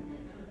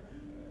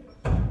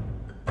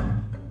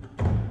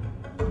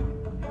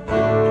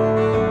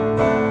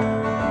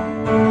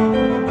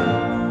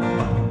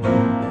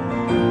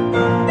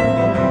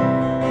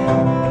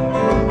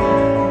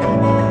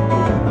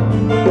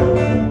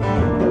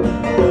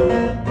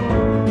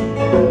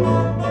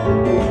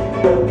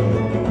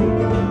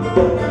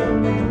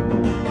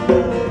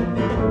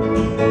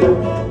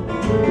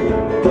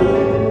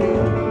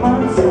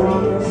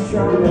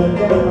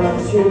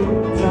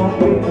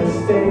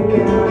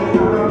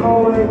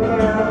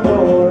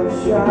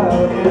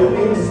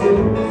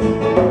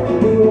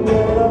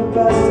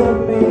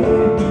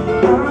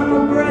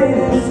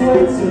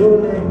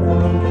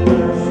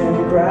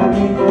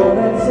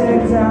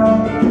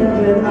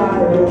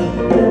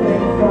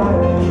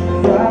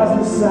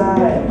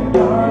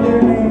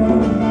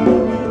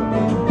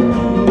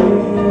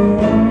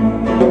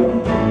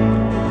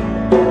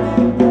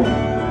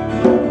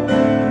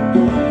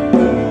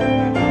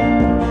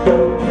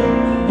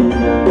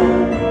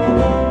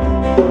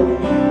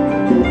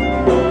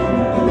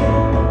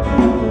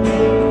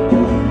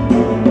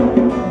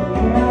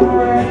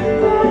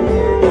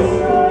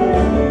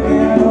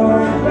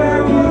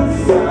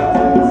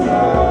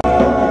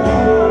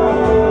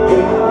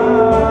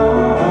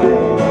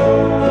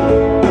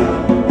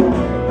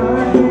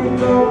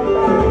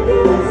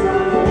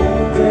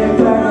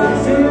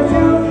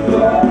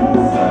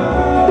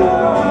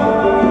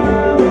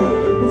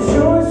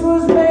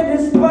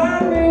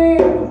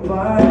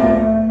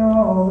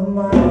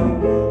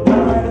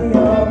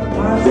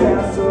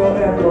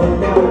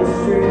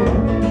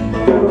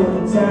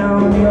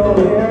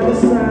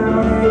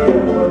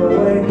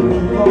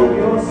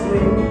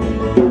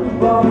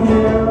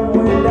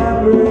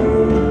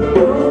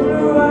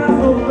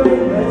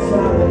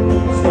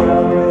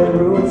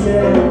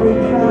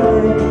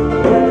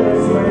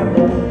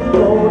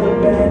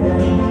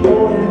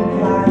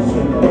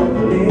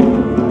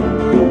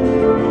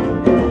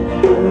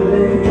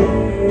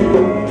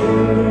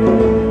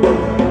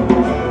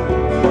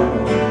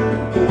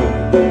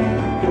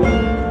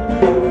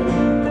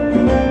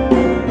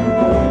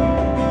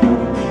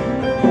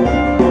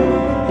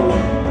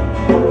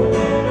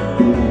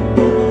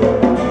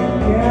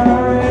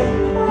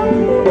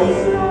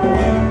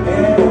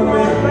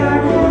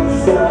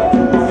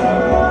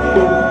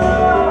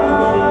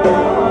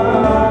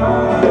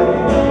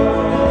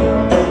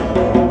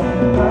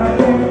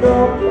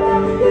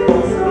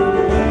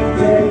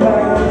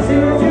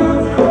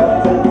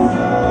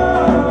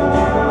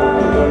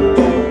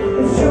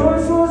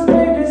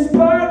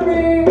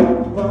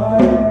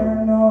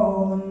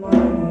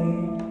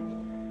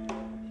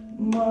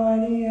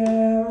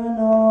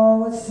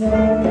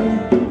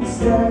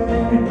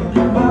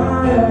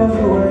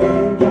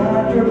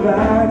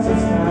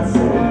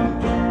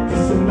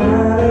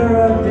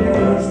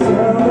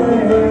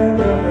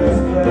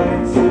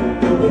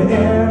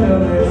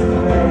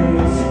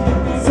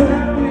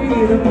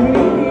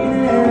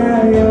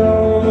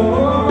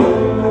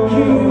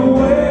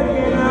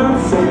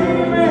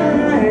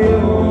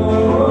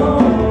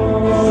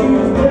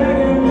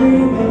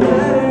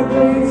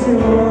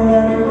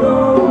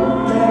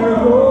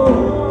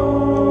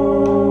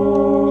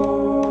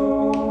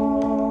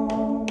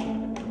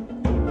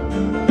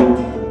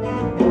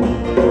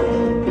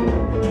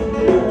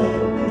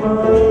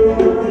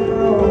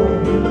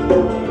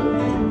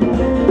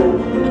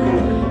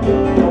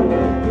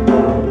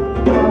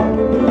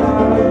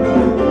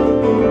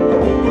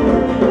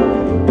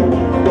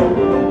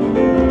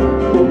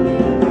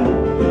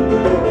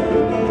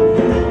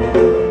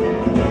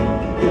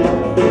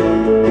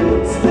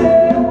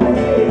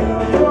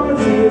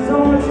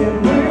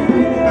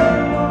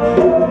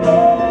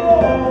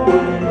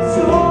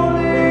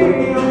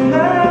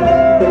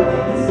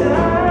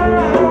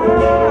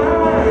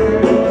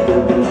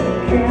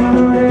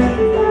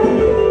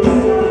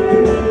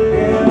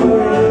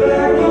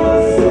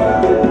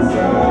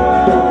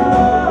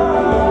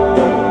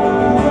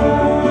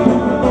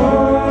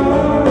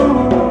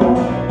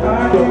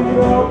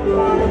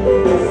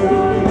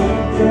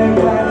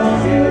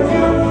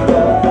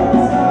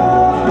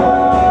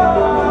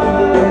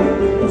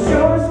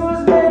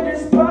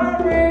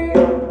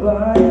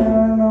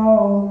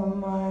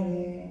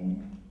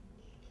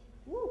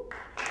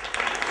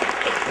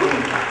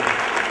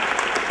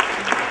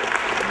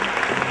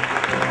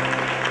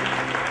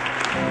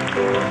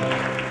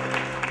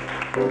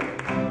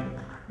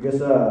 I guess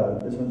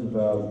this one's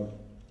about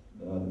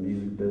the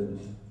music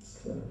business.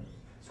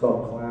 It's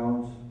called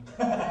Clowns.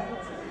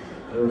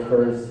 It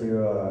refers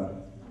to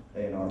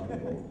A&R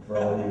people, for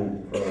all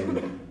you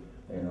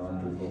A&R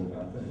people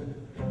out there.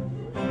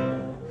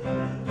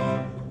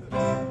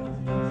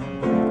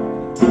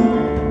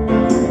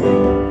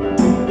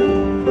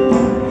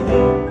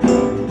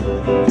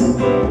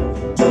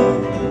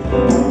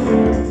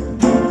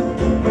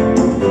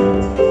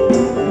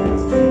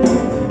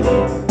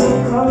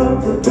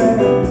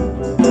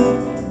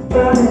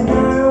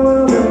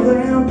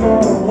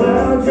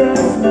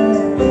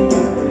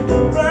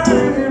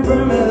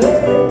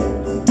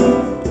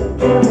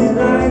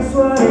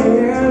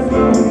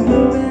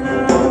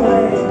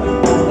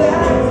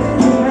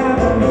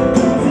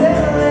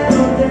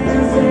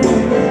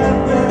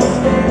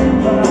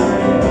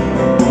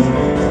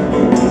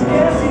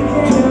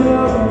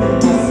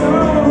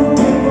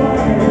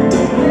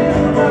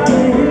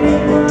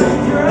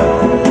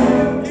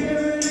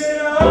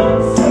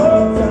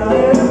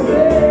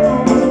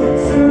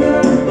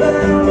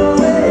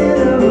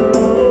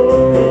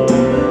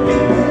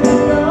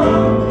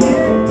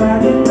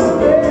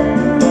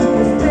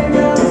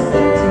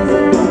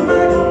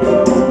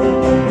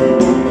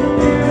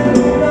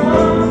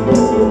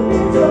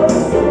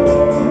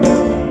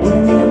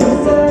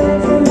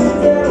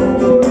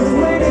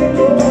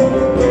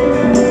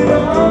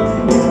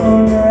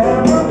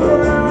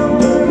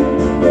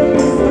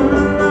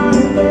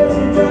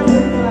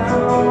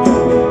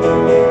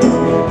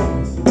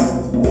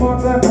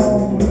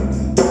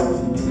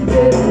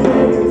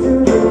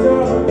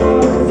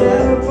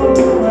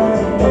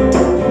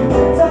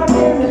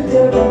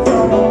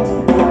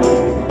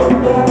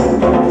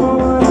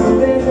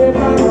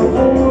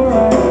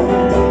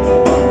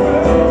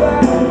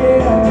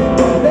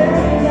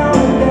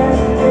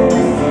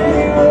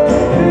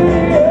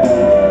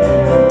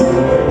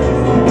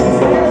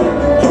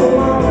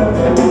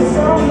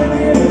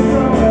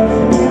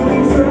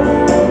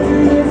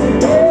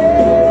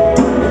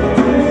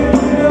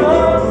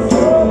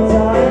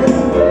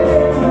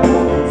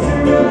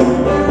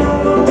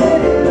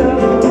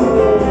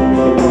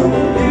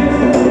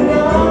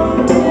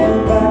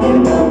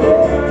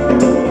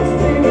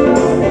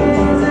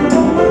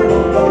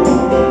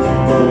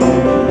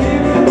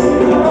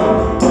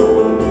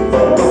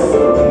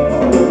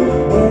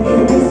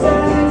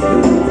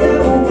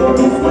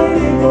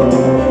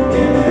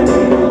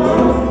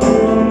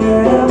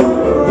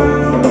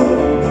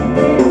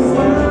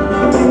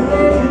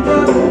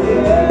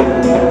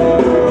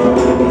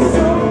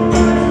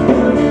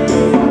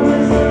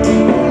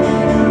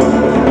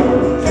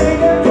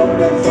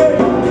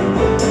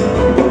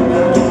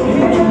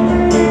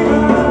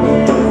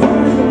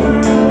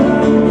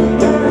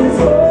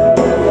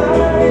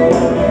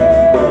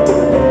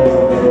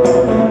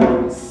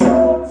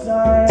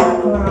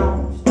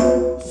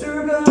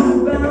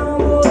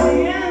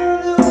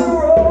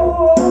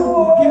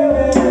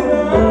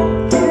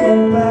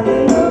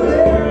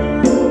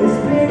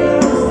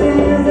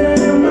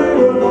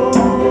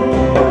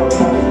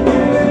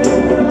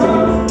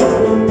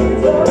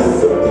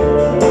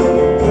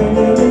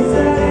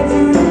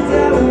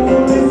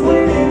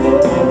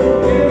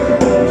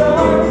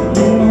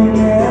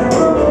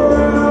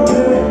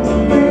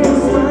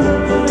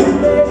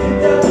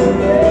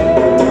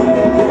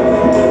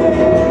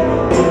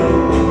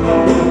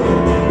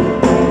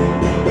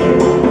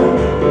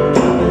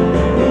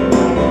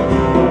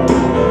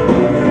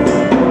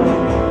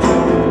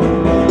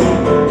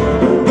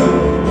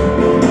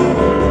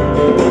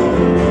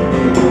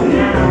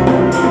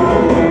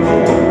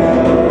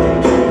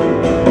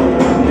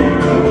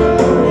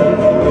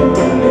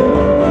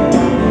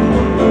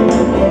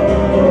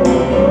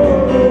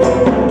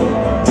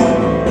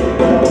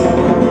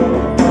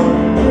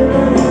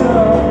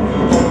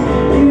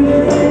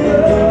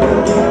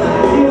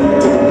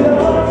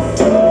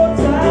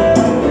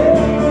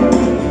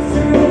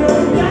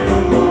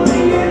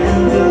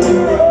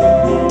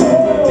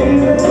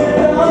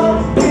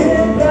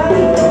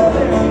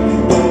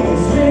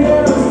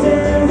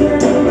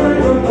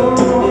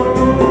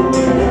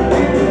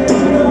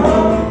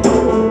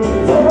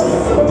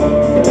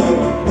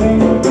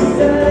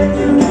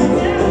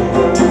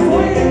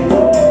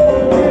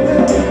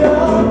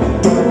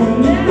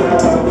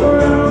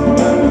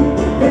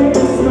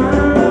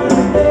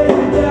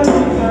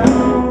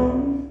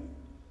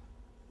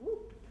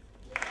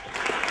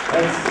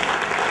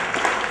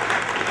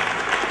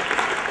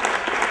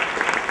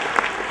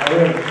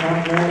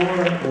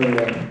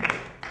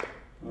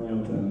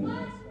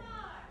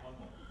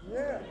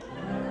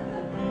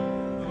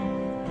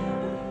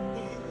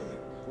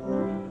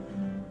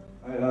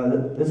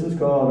 This is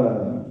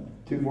called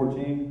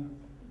 214.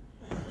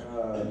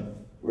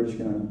 We're just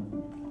gonna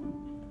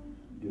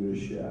give it a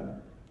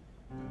shot.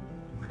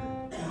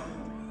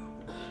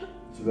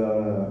 It's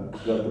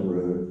about the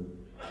road.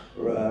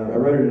 I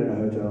wrote it in a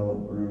hotel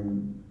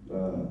room.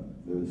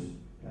 It was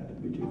had to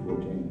be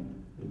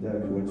 214. Is that a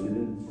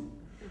coincidence?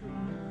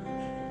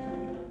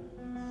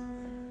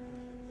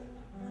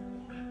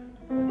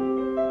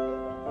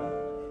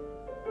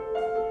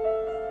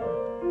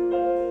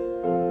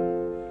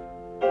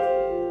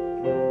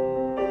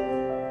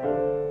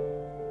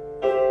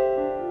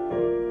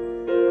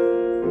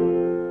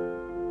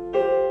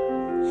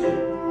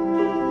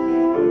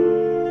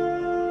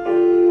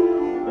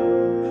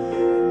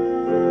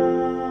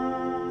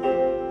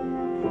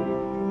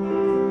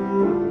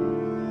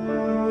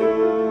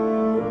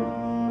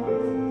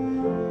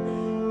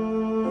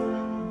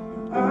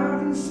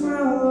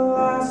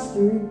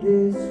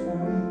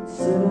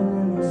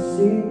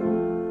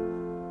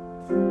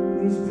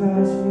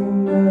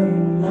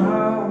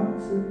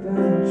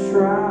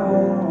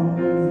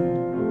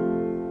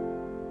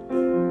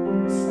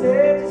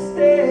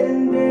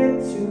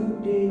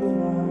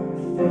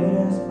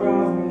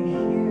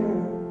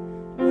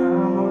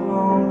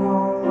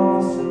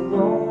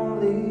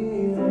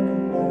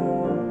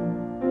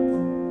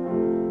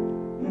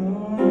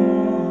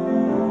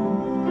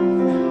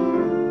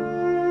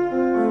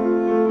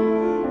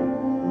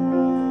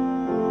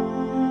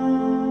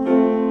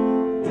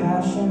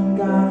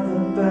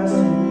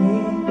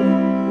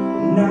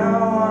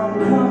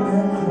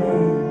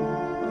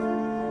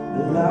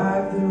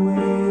 life that we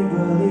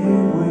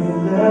believe we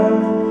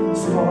live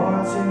is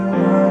far too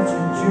much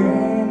a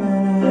dream,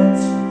 and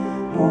it's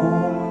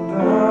all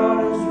about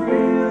as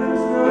real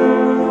as the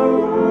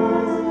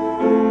horizon,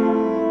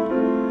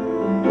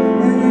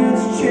 and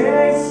it's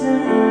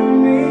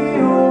chasing me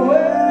away.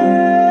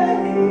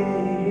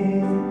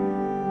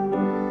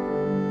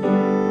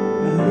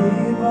 I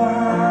leave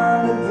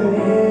behind a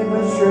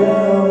paper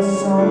trail of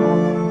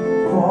someone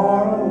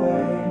far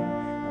away.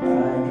 I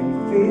can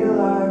feel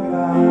like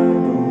I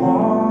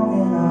belong,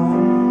 and I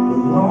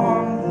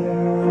belong there.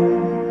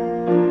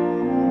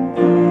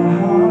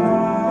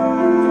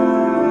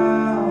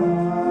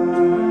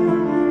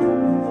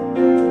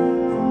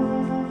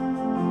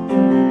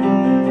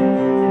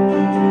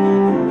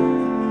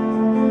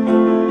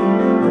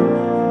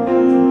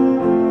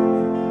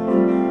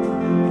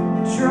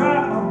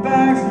 Drop my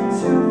bags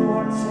into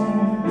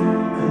 14,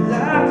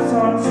 collapse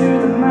onto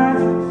the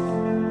mattress,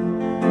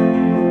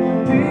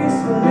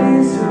 peacefully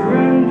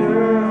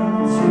surrender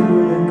to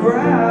the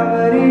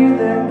gravity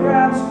that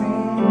grabs me.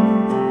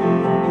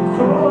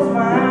 Close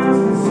my eyes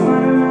for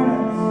 20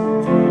 minutes,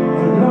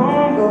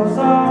 alarm goes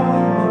off,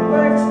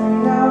 wakes me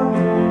up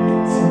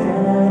to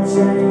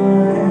entertain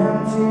an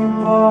empty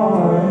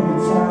bar in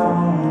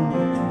town.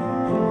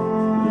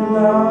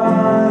 La,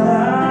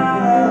 la,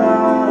 la.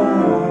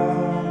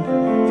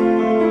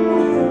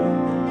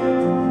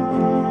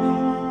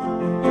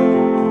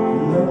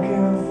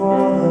 Looking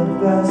for the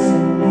best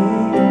in me,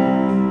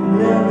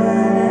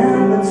 living in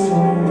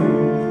between.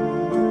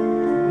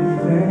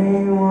 If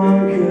anyone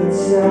could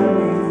set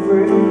me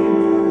free,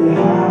 it'd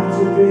have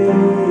to be a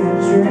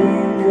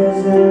dream,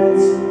 'cause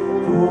it's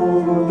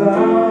all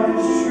about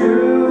is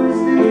true.